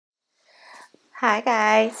Hi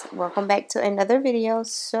guys, welcome back to another video.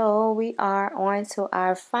 So we are on to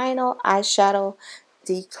our final eyeshadow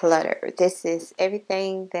declutter. This is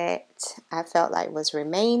everything that I felt like was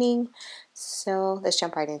remaining. So let's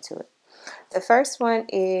jump right into it. The first one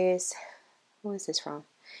is, who is this from?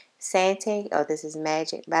 Sante. Oh, this is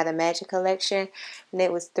Magic by the Magic Collection, and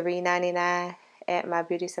it was $3.99 at my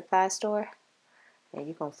beauty supply store. And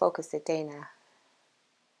you're gonna focus it there now.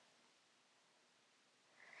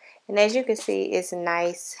 And as you can see, it's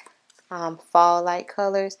nice fall-like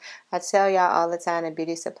colors. I tell y'all all the time, the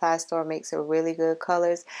beauty supply store makes a really good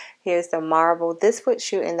colors. Here's the marble. This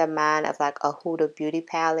puts you in the mind of like a Huda Beauty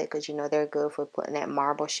palette, because you know they're good for putting that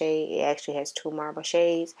marble shade. It actually has 2 marble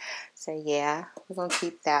shades. So yeah, we're going to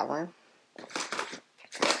keep that one.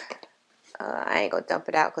 I ain't going to dump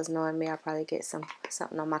it out because knowing me, I'll probably get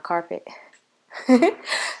something on my carpet.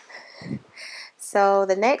 So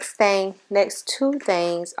the next two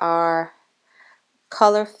things are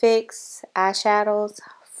Color Fix eyeshadows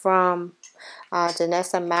from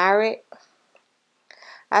Danessa Myrick.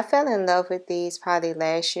 I fell in love with these probably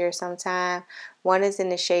last year sometime. One is in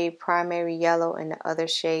the shade Primary Yellow and the other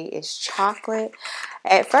shade is Chocolate.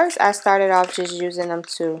 At first I started off just using them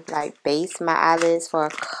to like base my eyelids for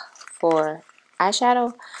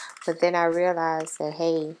eyeshadow, but then I realized that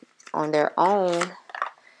hey, on their own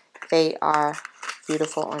they are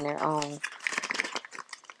beautiful on their own.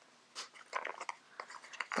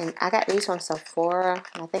 And I got these from Sephora.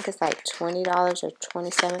 I think it's like $20 or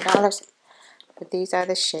 $27. But these are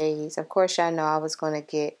the shades. Of course, y'all know I was going to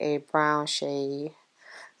get a brown shade.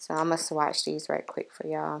 So I'm going to swatch these right quick for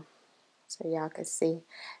y'all, so y'all can see.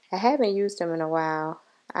 I haven't used them in a while.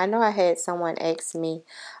 I know I had someone ask me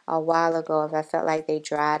a while ago if I felt like they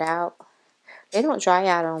dried out. They don't dry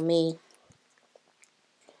out on me.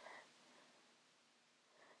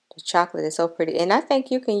 The chocolate is so pretty. And I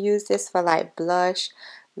think you can use this for like blush,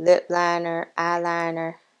 lip liner,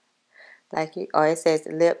 eyeliner. Or it says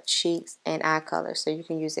lip, cheeks, and eye color. So you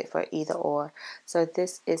can use it for either or. So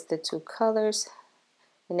this is the 2 colors.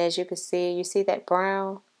 And as you can see, you see that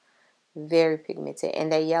brown? Very pigmented.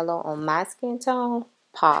 And that yellow on my skin tone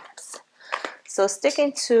pops. So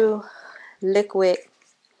sticking to liquid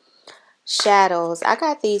shadows, I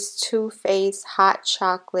got these Too Faced Hot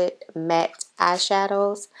Chocolate Matte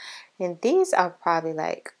eyeshadows. And these are probably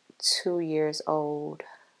like 2 years old.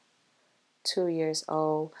 2 years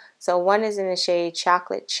old. So one is in the shade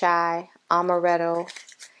Chocolate Chai, Amaretto,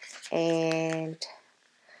 and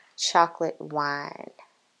Chocolate Wine.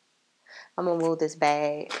 I'm going to move this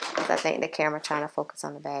bag because I think the camera trying to focus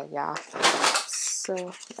on the bag, y'all.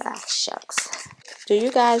 So, shucks. Do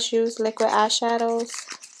you guys use liquid eyeshadows?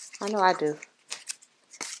 I know I do.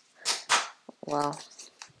 Well,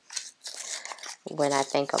 when I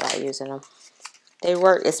think about using them. They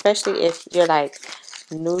work, especially if you're like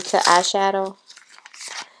new to eyeshadow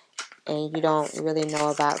and you don't really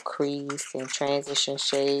know about crease and transition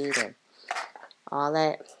shade and all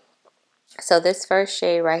that. So this first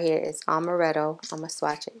shade right here is Amaretto. I'm going to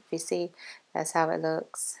swatch it. If you see, that's how it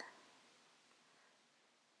looks.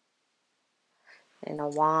 And a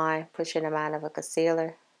wine, puts you in the mind of a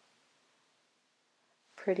concealer.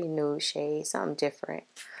 Pretty nude shade, something different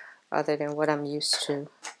other than what I'm used to.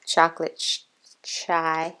 Chocolate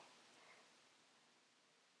Chai.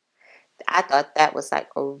 I thought that was like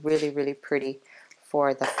a really pretty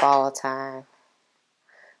for the fall time.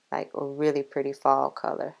 Like a really pretty fall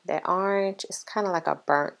color. That orange is kind of like a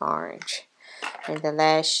burnt orange. And the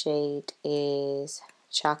last shade is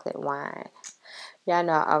Chocolate Wine. Y'all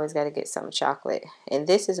know I always got to get some chocolate. And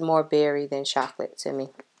this is more berry than chocolate to me.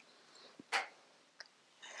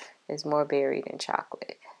 It's more berry than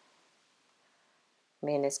chocolate.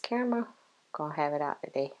 Me and this camera gonna have it out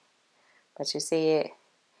today. But you see it.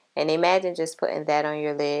 And imagine just putting that on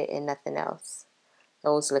your lid and nothing else.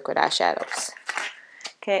 Those liquid eyeshadows.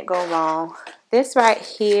 Can't go wrong. This right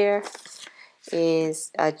here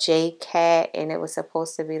is a J Cat, and it was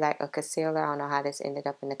supposed to be like a concealer. I don't know how this ended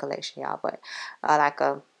up in the collection, y'all, but like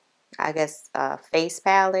a, I guess, a face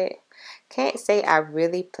palette. Can't say I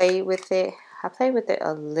really played with it. I played with it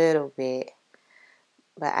a little bit,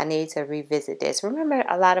 but I need to revisit this. Remember,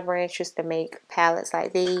 a lot of brands used to make palettes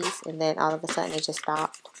like these, and then all of a sudden it just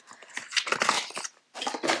stopped.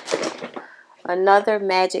 Another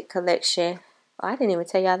Magic collection. Oh, I didn't even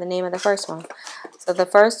tell y'all the name of the first one. So the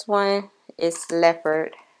first one is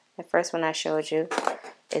Leopard. The first one I showed you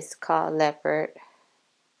is called Leopard.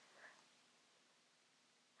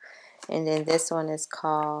 And then this one is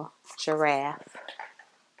called Giraffe.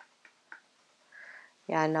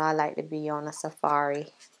 Y'all know I like to be on a safari.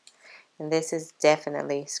 And this is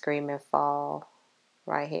definitely screaming fall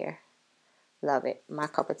right here. Love it. My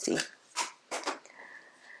cup of tea.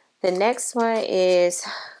 The next one is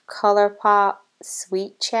ColourPop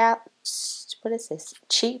Sweet Chat. What is this?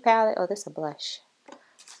 Cheek palette? Oh, this is a blush.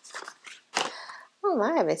 Oh,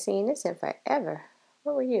 I haven't seen this in forever.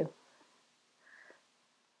 What were you?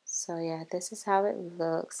 So yeah, this is how it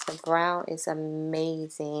looks. The brown is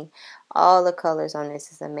amazing. All the colors on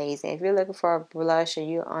this is amazing. If you're looking for a blush or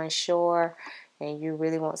you're unsure and you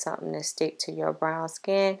really want something to stick to your brown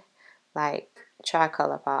skin, like try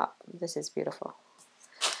ColourPop. This is beautiful.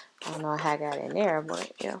 I don't know how I got in there,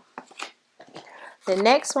 but yeah. The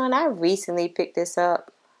next one, I recently picked this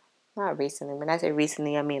up. Not recently. When I say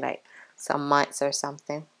recently, I mean like some months or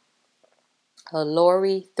something. A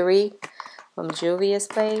Lori 3 from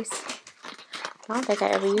juvia'splace. I don't think I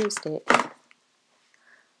ever used it.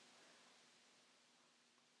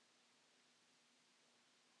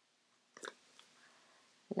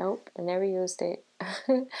 Nope, I never used it.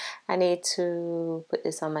 I need to put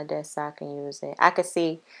this on my desk so I can use it. I could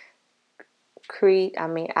see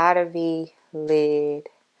outer V, lid,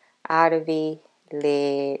 outer V,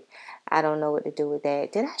 lid. I don't know what to do with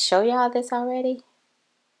that. Did I show y'all this already?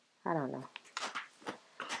 I don't know.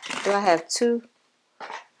 Do I have two?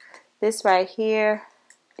 This right here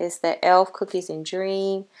is the e.l.f. Cookies and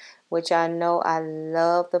Dream, which I know I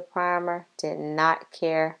love the primer. Did not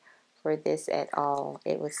care for this at all.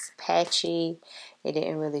 It was patchy. It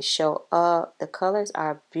didn't really show up. The colors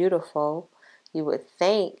are beautiful. You would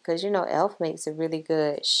think, because you know e.l.f. makes a really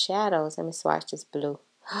good shadows. Let me swatch this blue.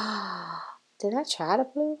 Did I try the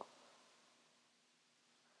blue?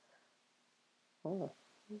 Oh,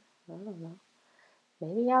 I don't know.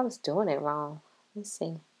 Maybe I was doing it wrong. Let's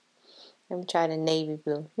see. Let me try the navy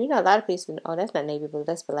blue. You know, a lot of people, oh, that's not navy blue,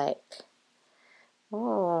 that's black.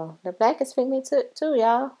 Oh, the black is pigmented too,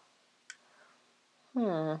 y'all.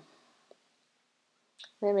 Let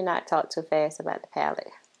me not talk too fast about the palette.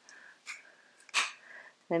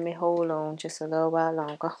 Let me hold on just a little while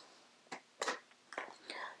longer.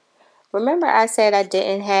 Remember I said I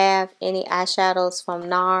didn't have any eyeshadows from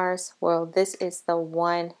Nars? Well, this is the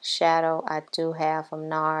one shadow I do have from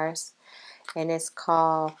Nars. And it's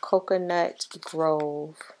called Coconut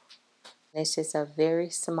Grove. It's just a very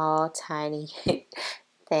small, tiny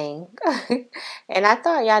thing. And I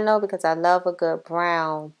thought y'all know because I love a good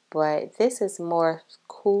brown. But this is more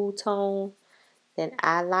cool tone than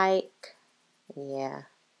I like. Yeah.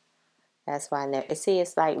 That's why I never... See,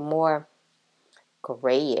 it's like more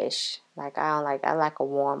grayish. Like I like a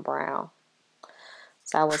warm brown.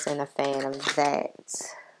 So I wasn't a fan of that.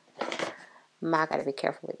 I gotta be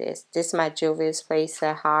careful with this. This is my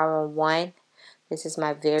juvia'splace Horror 1. This is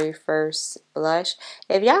my very first blush.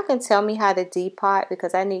 If y'all can tell me how to depot,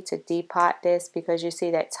 because I need to depot this, because you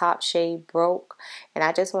see that top shade broke. And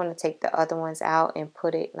I just want to take the other ones out and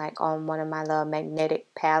put it like on one of my little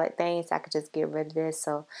magnetic palette things. I could just get rid of this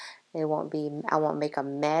so it won't be, I won't make a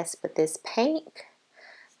mess. But this pink,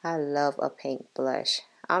 I love a pink blush.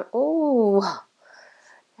 Oh,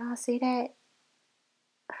 y'all see that?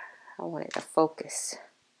 I want it to focus.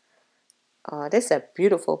 Oh, this is a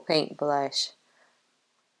beautiful pink blush.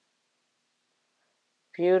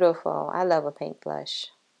 Beautiful. I love a pink blush.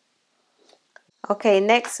 Okay,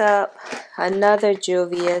 next up, another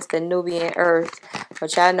Juvia's, the Nubian Earth,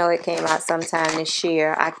 which I know it came out sometime this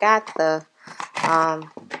year. I got the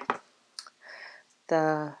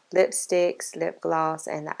lipsticks, lip gloss,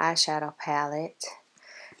 and the eyeshadow palette.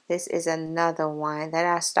 This is another one that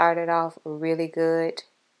I started off really good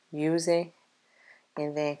using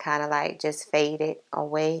and then kind of like just faded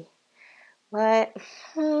away. But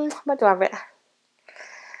what do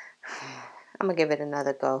I'm gonna give it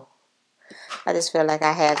another go. I just feel like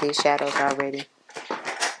I have these shadows already.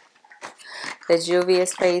 The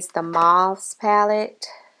juvia'splace, the Mauves palette.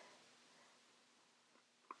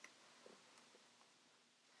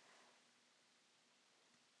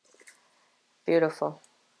 Beautiful.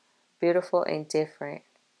 Beautiful and different.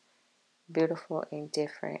 Beautiful and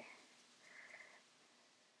different.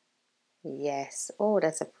 Yes. Oh,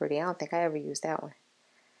 that's a pretty. I don't think I ever used that one.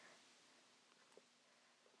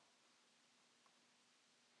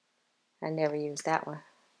 I never used that one.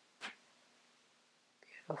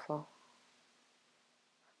 Beautiful.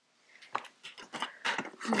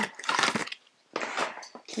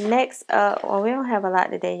 Next up, well, we don't have a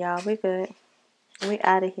lot today, y'all. We good. We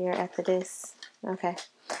out of here after this. Okay.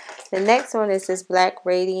 The next one is this Black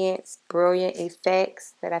Radiance Brilliant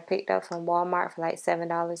Effects that I picked up from Walmart for like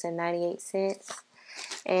 $7.98.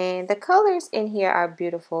 And the colors in here are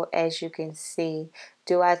beautiful, as you can see.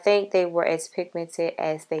 Do I think they were as pigmented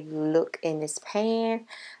as they look in this pan?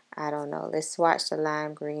 I don't know. Let's swatch the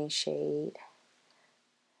lime green shade.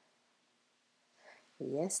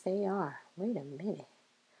 Yes, they are. Wait a minute.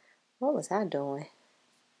 What was I doing?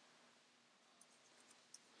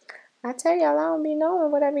 I tell y'all, I don't be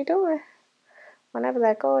knowing what I be doing. When I be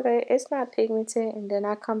like, oh, it's not pigmented, and then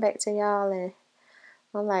I come back to y'all and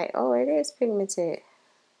I'm like, oh, it is pigmented.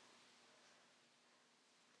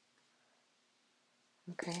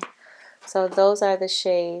 Okay. So those are the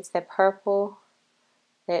shades, that purple,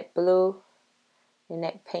 that blue, and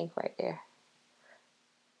that pink right there.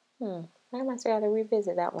 I must have to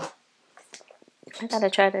revisit that one. I gotta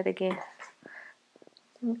try that again.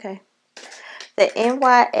 Okay. The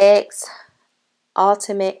NYX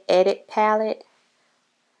Ultimate Edit Palette.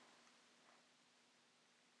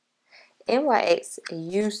 NYX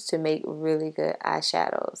used to make really good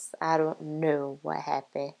eyeshadows. I don't know what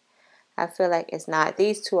happened. I feel like it's not.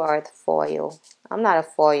 These two are the foil. I'm not a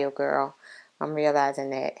foil girl. I'm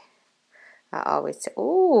realizing that. I always say,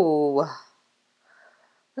 ooh,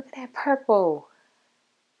 look at that purple.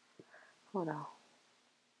 Hold on.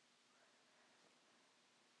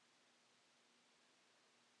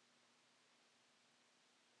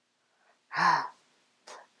 I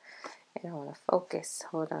don't want to focus.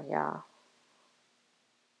 Hold on, y'all.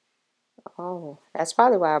 Oh, that's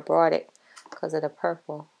probably why I brought it, because of the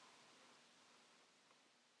purple.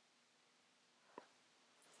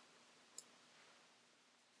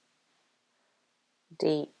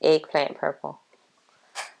 The eggplant purple.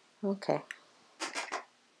 Okay.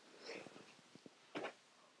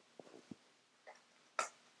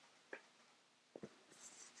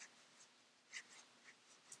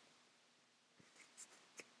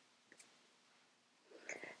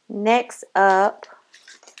 Next up,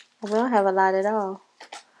 we don't have a lot at all.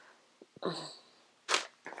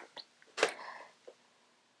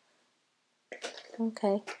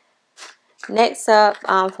 Okay. Next up,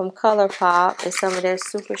 from ColourPop is some of their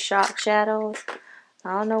Super Shock shadows.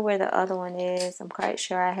 I don't know where the other one is. I'm quite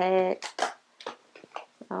sure I had.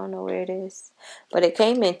 I don't know where it is. But it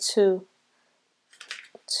came in two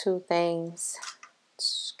things.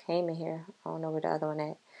 It came in here. I don't know where the other one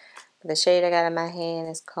at. But the shade I got in my hand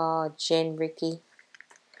is called Gin Ricky.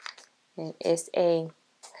 And it's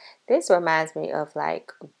this reminds me of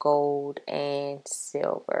like gold and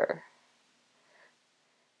silver.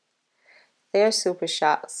 Their Super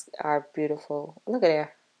Shocks are beautiful. Look at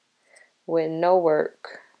there. With no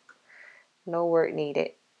work. No work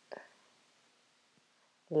needed.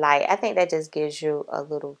 Light. I think that just gives you a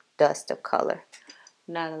little dust of color.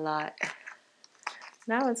 Not a lot.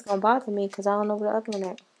 Now it's going to bother me because I don't know where the other one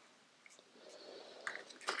at.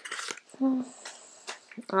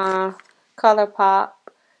 ColourPop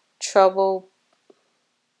Trouble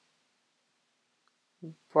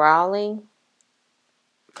Brawling.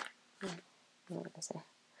 What did I say?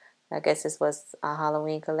 I guess this was a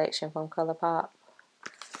Halloween collection from ColourPop.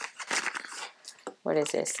 What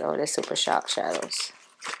is this? Oh, the Super Shock shadows.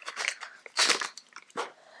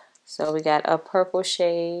 So we got a purple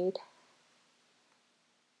shade,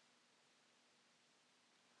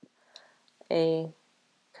 a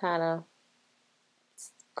kind of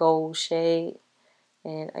gold shade,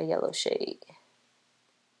 and a yellow shade.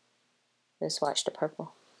 Let's watch the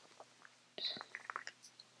purple.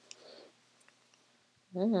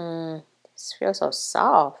 This feels so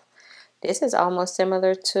soft. This is almost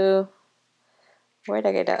similar to, where did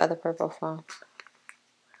I get that other purple from?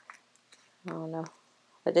 I don't know.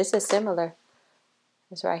 But this is similar.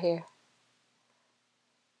 It's right here.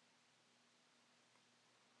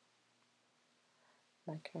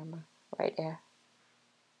 My camera. Right there.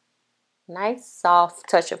 Nice soft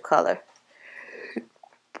touch of color.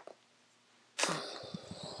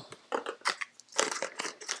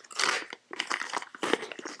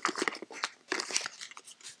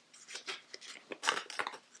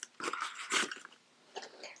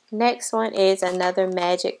 Next one is another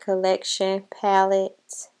Magic Collection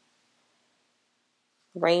palette.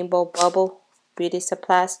 Rainbow Bubble Beauty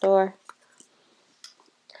Supply Store.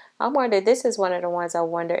 I wonder, this is one of the ones I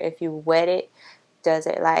wonder if you wet it, does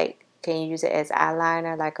it like, can you use it as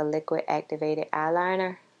eyeliner, like a liquid activated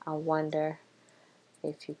eyeliner? I wonder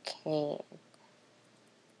if you can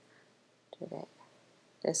do that.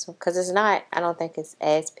 This one, because it's not, I don't think it's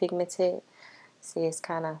as pigmented. See, it's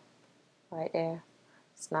kind of right there.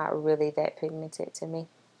 It's not really that pigmented to me.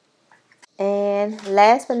 And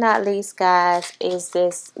last but not least, guys, is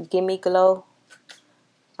this Gimme Glow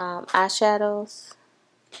eyeshadows.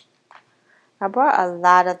 I brought a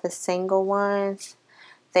lot of the single ones,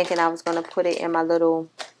 thinking I was going to put it in my little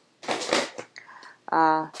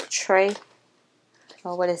tray.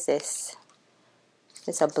 Oh, what is this?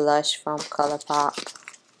 It's a blush from ColourPop.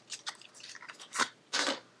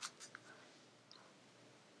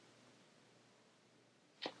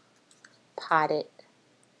 potted.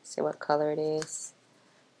 See what color it is.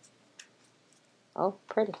 Oh,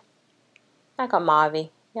 pretty. Like a mauve.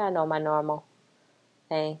 Y'all know my normal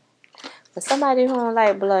thing. But somebody who don't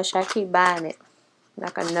like blush, I keep buying it.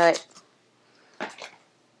 Like a nut.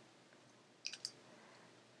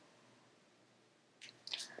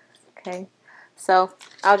 Okay. So,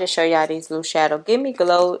 I'll just show y'all these loose shadow. Give Me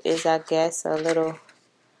Glow is, I guess, a little...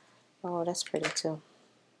 Oh, that's pretty too.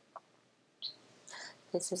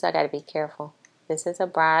 This is, I gotta be careful. This is a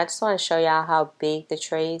brown. I just want to show y'all how big the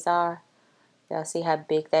trays are. Y'all see how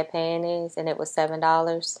big that pan is? And it was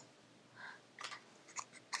 $7.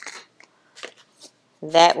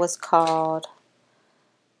 That was called...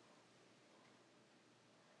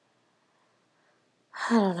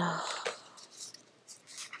 I don't know.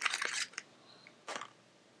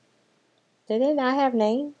 Do they not have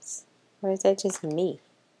names? Or is that just me?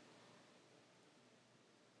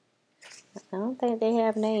 I don't think they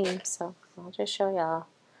have names, so I'll just show y'all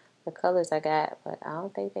the colors I got, but I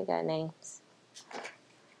don't think they got names.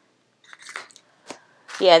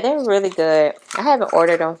 Yeah, they're really good. I haven't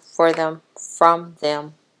ordered them from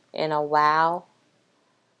them in a while,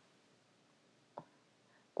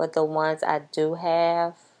 but the ones I do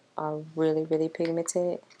have are really, really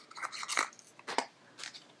pigmented.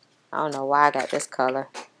 I don't know why I got this color.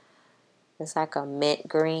 It's like a mint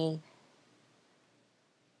green.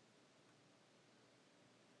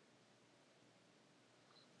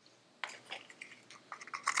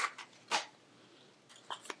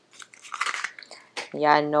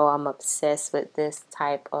 Y'all know I'm obsessed with this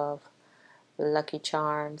type of Lucky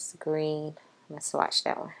Charms green. Let's swatch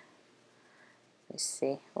that one. Let's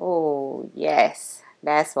see. Oh, yes.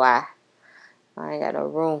 That's why. I ain't got no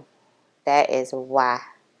room. That is why.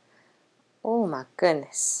 Oh, my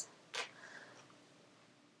goodness.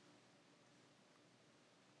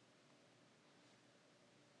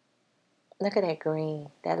 Look at that green.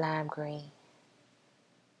 That lime green.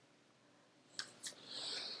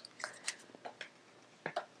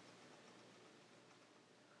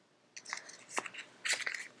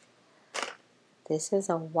 This is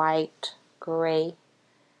a white gray.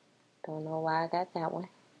 Don't know why I got that one.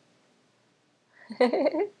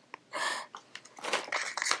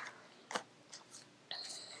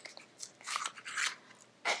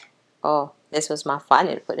 Oh, this was my fall. I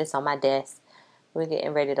need to put this on my desk. We're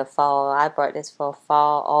getting ready to fall. I brought this for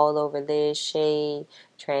fall all over lid shade,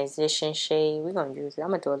 transition shade. We're going to use it. I'm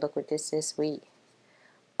going to do a look with this week.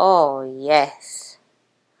 Oh, yes.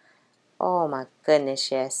 Oh, my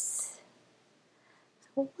goodness, yes.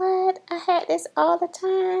 What? I had this all the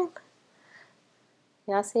time.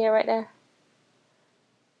 Y'all see it right there?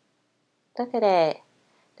 Look at that.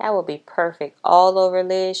 That would be perfect. All over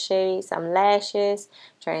lid shade, some lashes,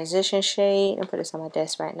 transition shade. I'm put this on my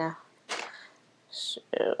desk right now.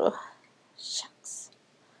 So, shucks.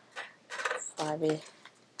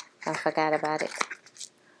 I forgot about it.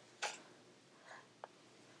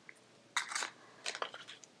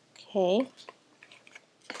 Okay.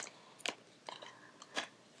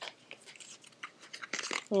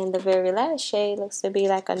 And the very last shade looks to be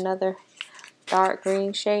like another dark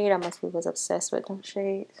green shade. I must be was obsessed with them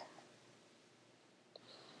shades.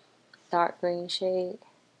 Dark green shade.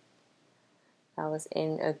 I was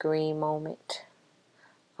in a green moment.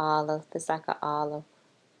 Olive. It's like an olive.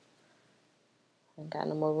 Ain't got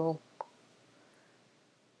no more room.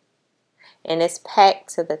 And it's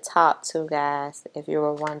packed to the top too, guys, if you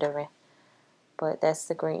were wondering. But that's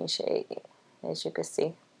the green shade, as you can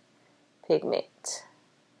see. Pigment.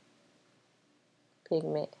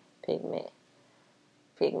 Pigment. Pigment.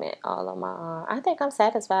 Pigment all on my arm. I think I'm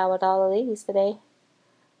satisfied with all of these today.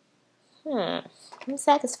 I'm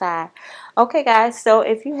satisfied. Okay, guys, so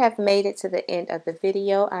if you have made it to the end of the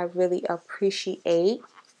video, I really appreciate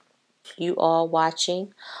you all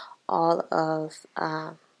watching all of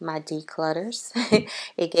my declutters.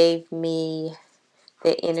 It gave me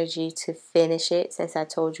the energy to finish it. Since I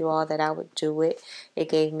told you all that I would do it, it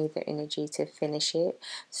gave me the energy to finish it.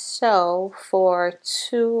 So for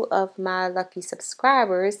 2 of my lucky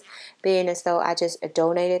subscribers, being as though I just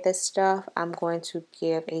donated this stuff, I'm going to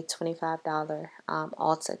give a $25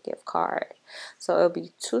 Ulta gift card. So it'll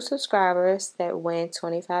be 2 subscribers that win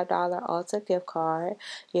 $25 Ulta gift card.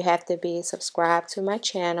 You have to be subscribed to my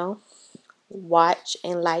channel, watch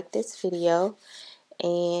and like this video,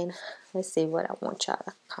 and let's see what I want y'all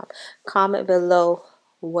to comment below.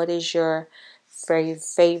 What is your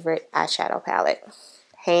favorite eyeshadow palette?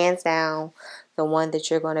 Hands down, the one that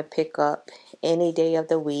you're going to pick up any day of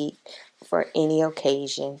the week for any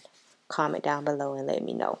occasion. Comment down below and let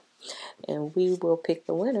me know. and we will pick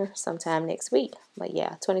the winner sometime next week. But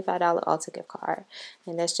yeah, $25 Ulta gift card.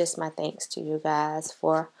 And that's just my thanks to you guys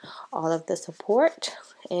for all of the support.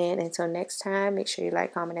 And until next time, make sure you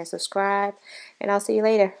like, comment, and subscribe. And I'll see you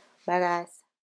later. Bye, guys.